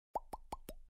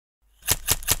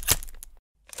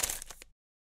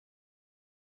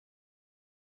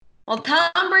Well,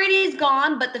 Tom Brady's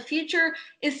gone, but the future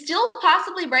is still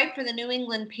possibly bright for the New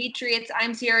England Patriots.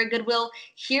 I'm Sierra Goodwill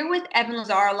here with Evan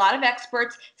Lazar. A lot of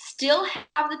experts still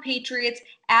have the Patriots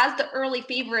as the early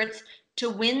favorites to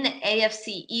win the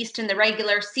AFC East in the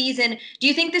regular season. Do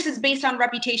you think this is based on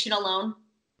reputation alone?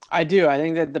 I do. I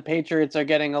think that the Patriots are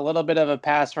getting a little bit of a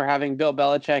pass for having Bill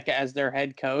Belichick as their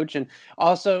head coach. And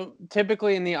also,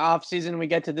 typically in the offseason, we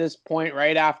get to this point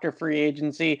right after free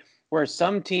agency where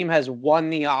some team has won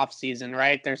the offseason,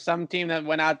 right? There's some team that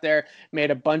went out there,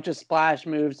 made a bunch of splash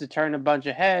moves to turn a bunch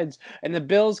of heads. And the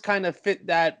Bills kind of fit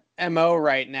that MO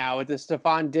right now with the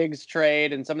Stephon Diggs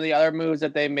trade and some of the other moves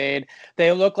that they made.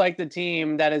 They look like the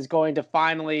team that is going to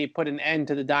finally put an end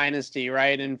to the dynasty,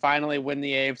 right? And finally win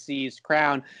the AFC East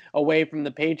crown away from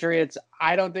the Patriots.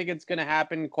 I don't think it's going to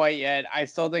happen quite yet. I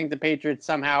still think the Patriots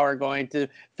somehow are going to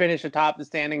finish atop the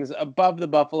standings above the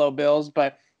Buffalo Bills,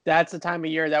 but that's the time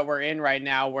of year that we're in right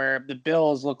now where the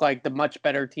Bills look like the much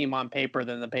better team on paper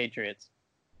than the Patriots.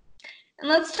 And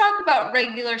let's talk about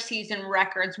regular season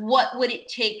records. What would it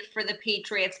take for the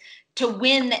Patriots to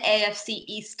win the AFC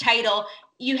East title?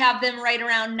 You have them right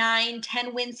around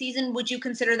 9-10 win season. Would you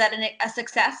consider that a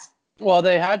success? Well,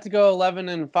 they had to go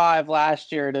 11-5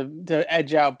 last year to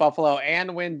edge out Buffalo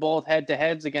and win both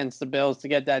head-to-heads against the Bills to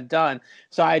get that done.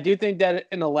 So I do think that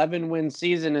an 11-win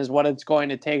season is what it's going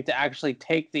to take to actually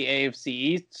take the AFC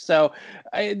East. So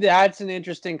that's an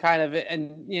interesting kind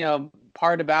of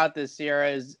part about this year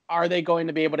is, are they going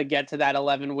to be able to get to that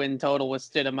 11-win total with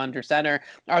Stidham under center?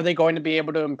 Are they going to be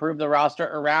able to improve the roster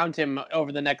around him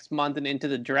over the next month and into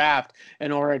the draft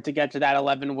in order to get to that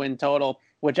 11-win total?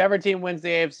 Whichever team wins the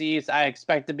AFC East, I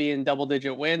expect to be in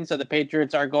double-digit wins. So the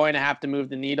Patriots are going to have to move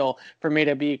the needle for me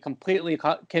to be completely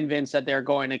convinced that they're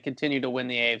going to continue to win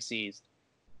the AFC East.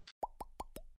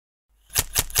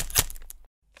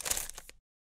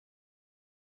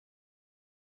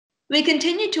 We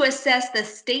continue to assess the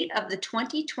state of the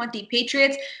 2020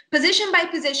 Patriots position by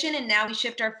position, and now we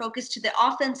shift our focus to the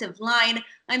offensive line.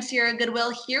 I'm Sierra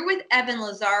Goodwill here with Evan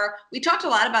Lazar. We talked a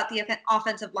lot about the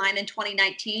offensive line in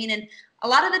 2019, and a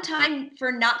lot of the time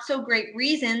for not so great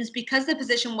reasons because the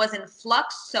position was in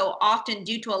flux so often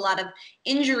due to a lot of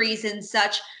injuries and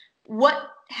such.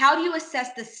 How do you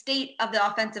assess the state of the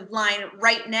offensive line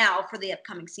right now for the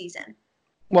upcoming season?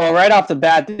 Well, right off the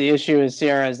bat, the issue is,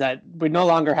 Sierra, is that we no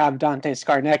longer have Dante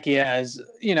Scarnecchia as,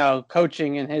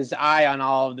 coaching and his eye on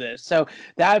all of this. So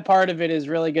that part of it is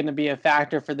really going to be a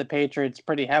factor for the Patriots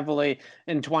pretty heavily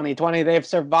in 2020. They've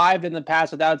survived in the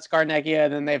past without Scarnecchia,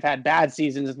 and then they've had bad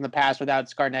seasons in the past without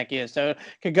Scarnecchia. So it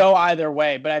could go either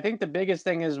way. But I think the biggest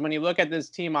thing is when you look at this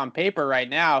team on paper right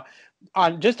now,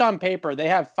 on paper, they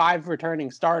have 5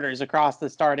 returning starters across the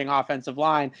starting offensive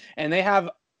line, and they have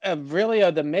really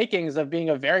the makings of being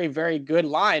a very, very good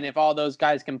line if all those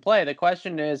guys can play. The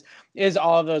question is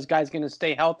all of those guys going to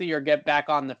stay healthy or get back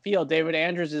on the field? David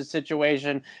Andrews'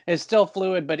 situation is still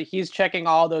fluid, but he's checking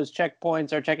all those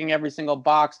checkpoints or checking every single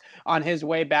box on his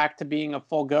way back to being a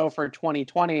full go for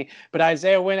 2020. But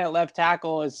Isaiah Wynn at left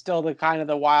tackle is still the kind of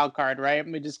the wild card, right?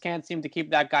 We just can't seem to keep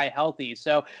that guy healthy.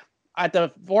 So at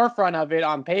the forefront of it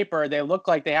on paper, they look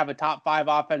like they have a top 5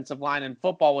 offensive line in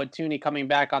football with Tooney coming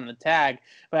back on the tag.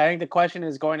 But I think the question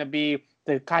is going to be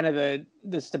the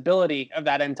stability of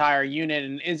that entire unit,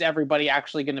 and is everybody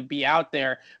actually going to be out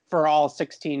there for all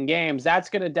 16 games? That's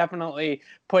going to definitely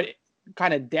put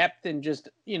kind of depth and just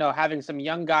having some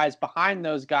young guys behind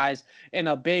those guys in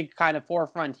a big kind of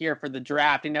forefront here for the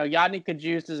draft. Yadni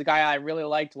Kajust is a guy I really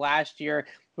liked last year,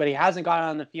 but he hasn't gotten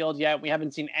on the field yet. We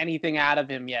haven't seen anything out of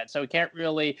him yet, so we can't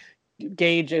really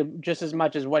gauge just as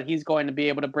much as what he's going to be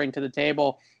able to bring to the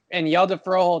table. And Yelda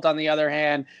Froholt, on the other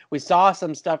hand, we saw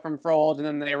some stuff from Froholt, and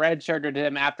then they redshirted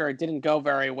him after it didn't go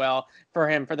very well for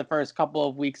him for the first couple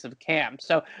of weeks of camp.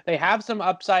 So they have some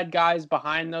upside guys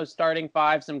behind those starting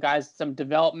 5, some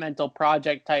developmental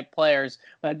project type players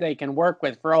that they can work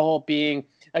with. Froholt being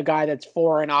a guy that's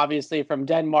foreign, obviously, from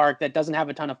Denmark, that doesn't have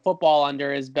a ton of football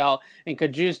under his belt, and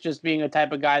Kajus just being a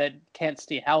type of guy that can't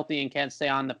stay healthy and can't stay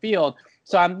on the field.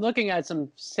 So I'm looking at some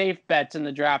safe bets in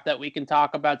the draft that we can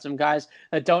talk about, some guys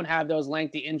that don't have those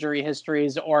lengthy injury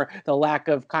histories or the lack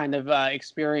of kind of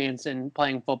experience in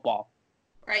playing football.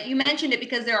 Right. You mentioned it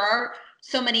because there are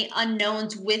so many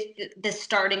unknowns with the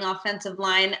starting offensive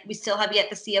line. We still have yet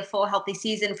to see a full healthy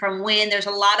season from Wynn. There's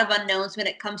a lot of unknowns when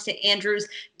it comes to Andrews'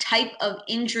 type of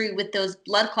injury with those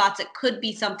blood clots. It could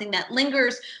be something that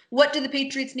lingers. What do the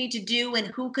Patriots need to do, and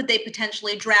who could they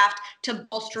potentially draft to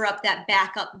bolster up that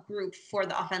backup group for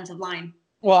the offensive line?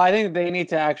 Well, I think they need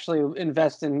to actually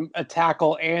invest in a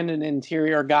tackle and an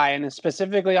interior guy. And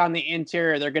specifically on the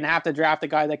interior, they're going to have to draft a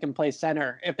guy that can play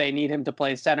center if they need him to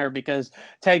play center, because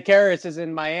Ted Karras is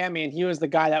in Miami and he was the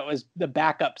guy that was the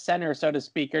backup center, so to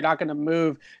speak. You're not going to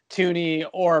move Tooney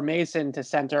or Mason to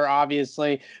center,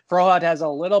 obviously. Froholt has a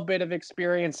little bit of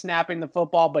experience snapping the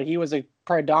football, but he was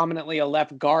predominantly a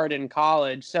left guard in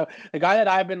college. So the guy that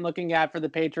I've been looking at for the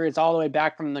Patriots all the way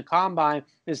back from the combine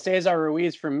is Cesar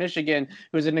Ruiz from Michigan,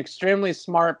 who's an extremely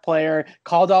smart player,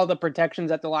 called all the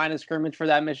protections at the line of scrimmage for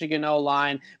that Michigan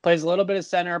O-line, plays a little bit of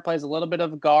center, plays a little bit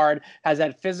of guard, has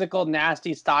that physical,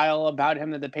 nasty style about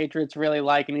him that the Patriots really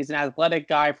like, and he's an athletic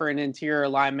guy for an interior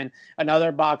lineman,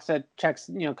 another box that checks,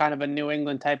 kind of a New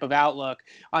England type of outlook.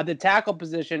 On the tackle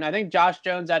position, I think Josh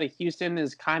Jones out of Houston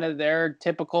is kind of their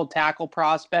typical tackle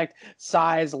prospect,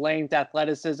 size, length,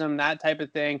 athleticism, that type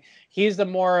of thing. He's the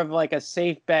more of like a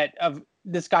safe bet of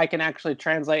this guy can actually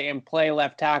translate and play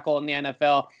left tackle in the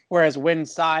NFL, whereas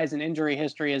Wynn's size and injury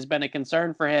history has been a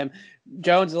concern for him.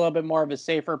 Jones is a little bit more of a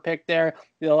safer pick there.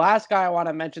 The last guy I want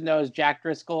to mention, though, is Jack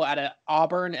Driscoll out of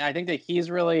Auburn. I think that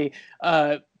he's really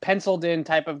penciled in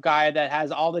type of guy that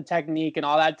has all the technique and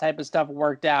all that type of stuff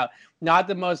worked out. Not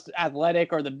the most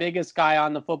athletic or the biggest guy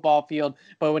on the football field,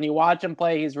 but when you watch him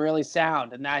play, he's really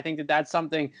sound. And I think that that's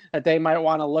something that they might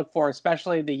want to look for,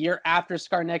 especially the year after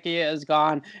Scarnecchia is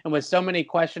gone. And with so many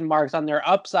question marks on their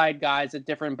upside guys at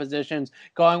different positions,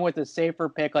 going with a safer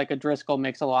pick like a Driscoll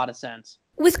makes a lot of sense.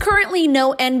 With currently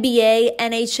no NBA,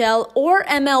 NHL, or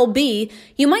MLB,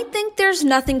 you might think there's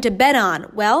nothing to bet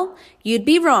on. Well, you'd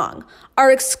be wrong.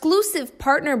 Our exclusive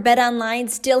partner BetOnline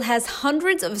still has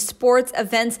hundreds of sports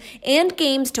events and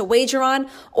games to wager on,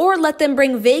 or let them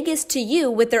bring Vegas to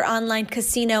you with their online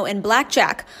casino and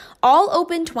blackjack. All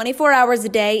open 24 hours a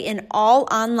day and all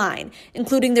online,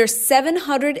 including their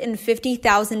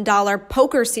 $750,000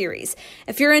 poker series.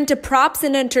 If you're into props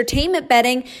and entertainment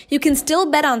betting, you can still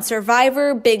bet on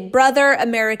Survivor, Big Brother,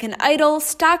 American Idol,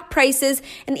 stock prices,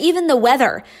 and even the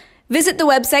weather. Visit the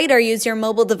website or use your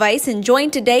mobile device and join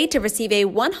today to receive a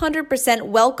 100%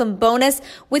 welcome bonus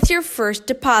with your first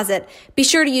deposit. Be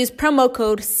sure to use promo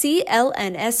code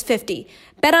CLNS50.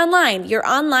 BetOnline, your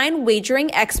online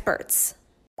wagering experts.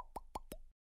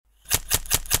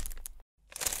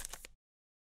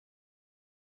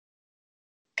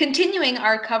 Continuing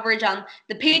our coverage on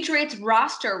the Patriots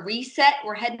roster reset,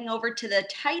 we're heading over to the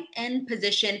tight end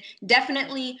position.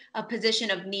 Definitely a position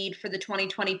of need for the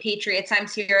 2020 Patriots. I'm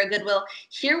Sierra Goodwill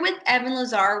here with Evan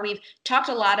Lazar. We've talked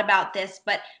a lot about this,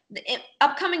 but the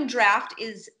upcoming draft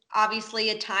is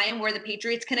obviously a time where the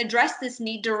Patriots can address this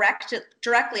need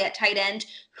directly at tight end.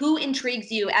 Who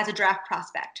intrigues you as a draft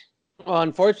prospect? Well,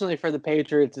 unfortunately for the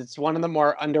Patriots, it's one of the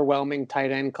more underwhelming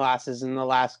tight end classes in the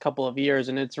last couple of years.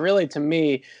 And it's really, to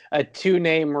me, a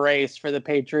two-name race for the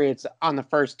Patriots on the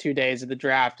first 2 days of the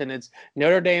draft. And it's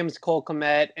Notre Dame's Cole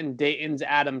Kmet and Dayton's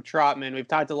Adam Trotman. We've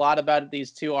talked a lot about these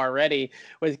two already.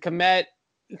 With Kmet,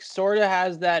 sort of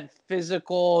has that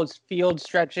physical,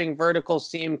 field-stretching, vertical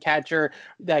seam catcher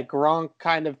that Gronk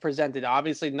kind of presented.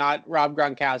 Obviously not Rob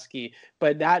Gronkowski,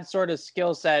 but that sort of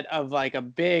skill set of like a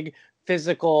big,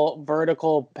 physical,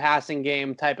 vertical passing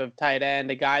game type of tight end,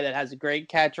 a guy that has a great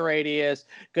catch radius,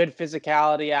 good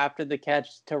physicality after the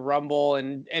catch to rumble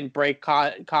and break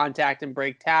contact and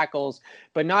break tackles,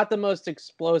 but not the most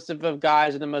explosive of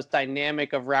guys or the most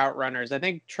dynamic of route runners. I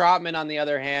think Trotman, on the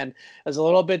other hand, is a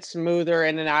little bit smoother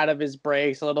in and out of his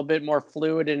breaks, a little bit more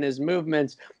fluid in his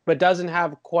movements, but doesn't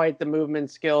have quite the movement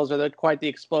skills or quite the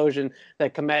explosion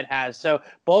that Kmet has. So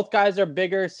both guys are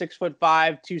bigger, 6'5",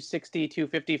 260,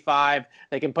 255.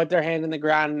 They can put their hand in the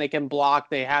ground and they can block.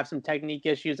 They have some technique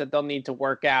issues that they'll need to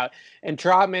work out. And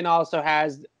Trotman also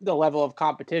has the level of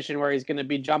competition where he's going to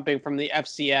be jumping from the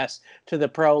FCS to the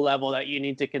pro level that you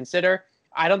need to consider.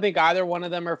 I don't think either one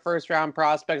of them are first-round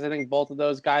prospects. I think both of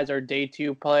those guys are day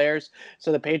two players.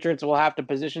 So the Patriots will have to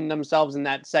position themselves in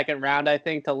that second round, I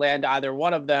think, to land either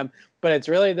one of them. But it's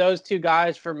really those two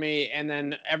guys for me. And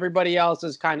then everybody else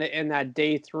is kind of in that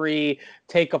day three,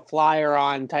 take a flyer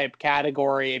on type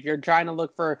category. If you're trying to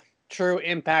look for true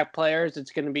impact players,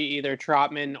 it's going to be either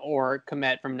Trotman or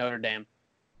Kmet from Notre Dame.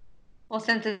 Well,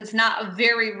 since it's not a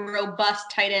very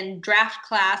robust tight end draft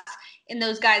class, and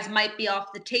those guys might be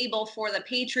off the table for the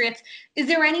Patriots, is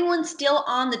there anyone still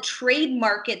on the trade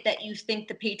market that you think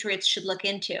the Patriots should look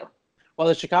into? Well,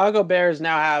 the Chicago Bears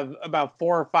now have about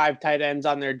 4 or 5 tight ends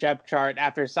on their depth chart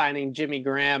after signing Jimmy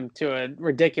Graham to a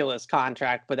ridiculous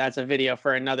contract, but that's a video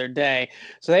for another day.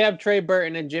 So they have Trey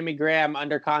Burton and Jimmy Graham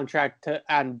under contract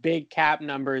on big cap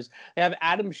numbers. They have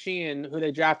Adam Sheehan, who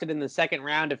they drafted in the second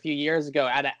round a few years ago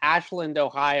out of Ashland,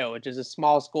 Ohio, which is a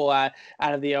small school out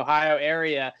of the Ohio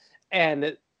area.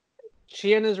 And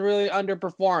Sheehan has really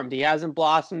underperformed. He hasn't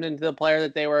blossomed into the player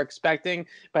that they were expecting.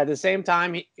 But at the same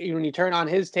time, when you turn on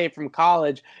his tape from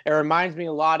college, it reminds me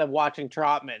a lot of watching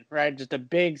Trotman, right? Just a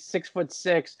big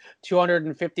 6'6",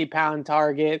 250-pound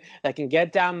target that can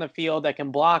get down the field, that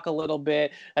can block a little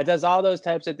bit, that does all those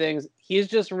types of things. He's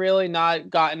just really not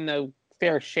gotten a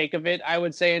fair shake of it, I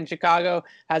would say, in Chicago.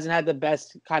 Hasn't had the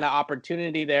best kind of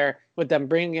opportunity there with them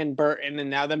bringing in Burton and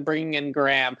now them bringing in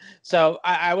Graham. So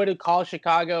I would call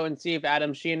Chicago and see if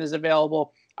Adam Sheehan is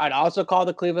available. I'd also call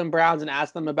the Cleveland Browns and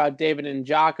ask them about David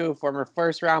Njoku, former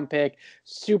first-round pick,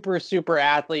 super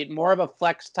athlete, more of a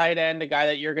flex tight end, a guy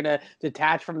that you're going to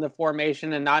detach from the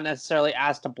formation and not necessarily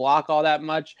ask to block all that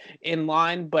much in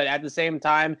line. But at the same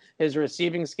time, his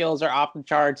receiving skills are off the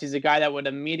charts. He's a guy that would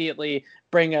immediately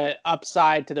bring an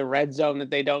upside to the red zone that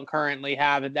they don't currently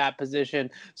have at that position.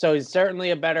 So he's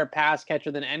certainly a better pass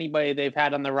catcher than anybody they've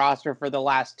had on the roster for the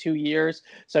last 2 years.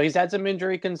 So he's had some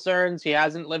injury concerns. He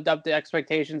hasn't lived up to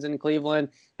expectations in Cleveland.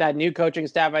 That new coaching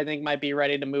staff, I think, might be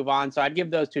ready to move on. So I'd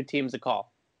give those two teams a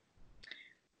call.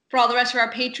 For all the rest of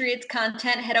our Patriots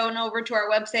content, head on over to our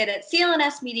website at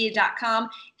clnsmedia.com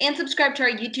and subscribe to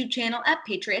our YouTube channel at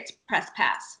Patriots Press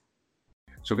Pass.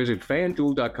 So visit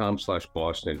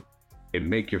fanduel.com/Boston and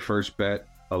make your first bet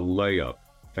a layup.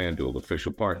 FanDuel,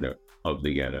 official partner of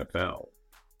the NFL.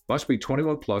 Must be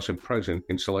 21 plus and present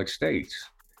in select states.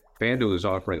 FanDuel is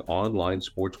offering online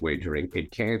sports wagering in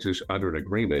Kansas under an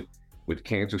agreement with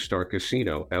Kansas Star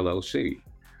Casino, LLC.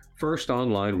 First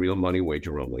online real money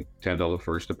wager only. $10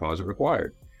 first deposit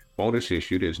required. Bonus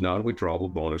issued is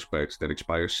non-withdrawable bonus bets that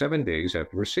expire 7 days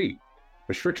after receipt.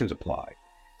 Restrictions apply.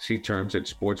 See terms at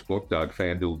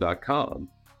sportsbook.fanduel.com.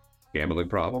 Gambling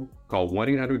problem? Call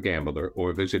 1-800-GAMBLER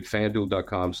or visit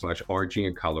fanduel.com/RG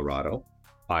in Colorado,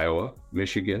 Iowa,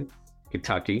 Michigan,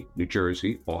 Kentucky, New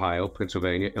Jersey, Ohio,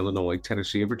 Pennsylvania, Illinois,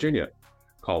 Tennessee, and Virginia.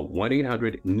 Call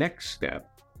 1-800-NEXT-STEP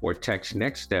or text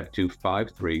NEXT STEP to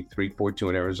 53342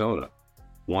 in Arizona,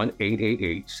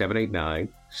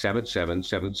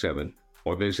 1-888-789-7777,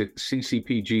 or visit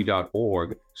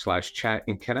ccpg.org/chat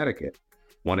in Connecticut,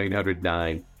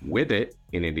 1-800-9-WITH-IT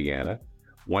in Indiana,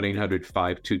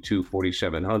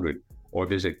 1-800-522-4700, or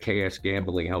visit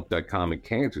ksgamblinghelp.com in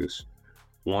Kansas,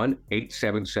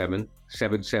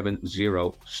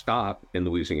 1-877-770-STOP in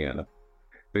Louisiana.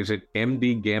 Visit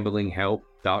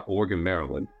mdgamblinghelp.org in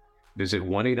Maryland. Visit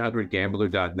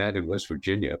 1-800-GAMBLER.net in West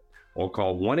Virginia, or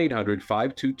call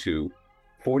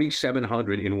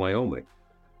 1-800-522-4700 in Wyoming.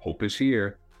 Hope is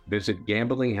here. Visit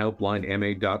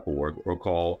gamblinghelplinema.org or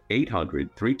call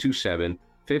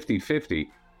 800-327-5050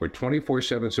 for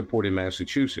 24/7 support in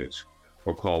Massachusetts,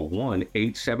 or call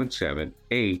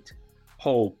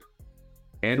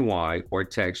 1-877-8-HOPE-NY or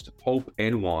text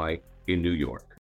HOPE-NY in New York.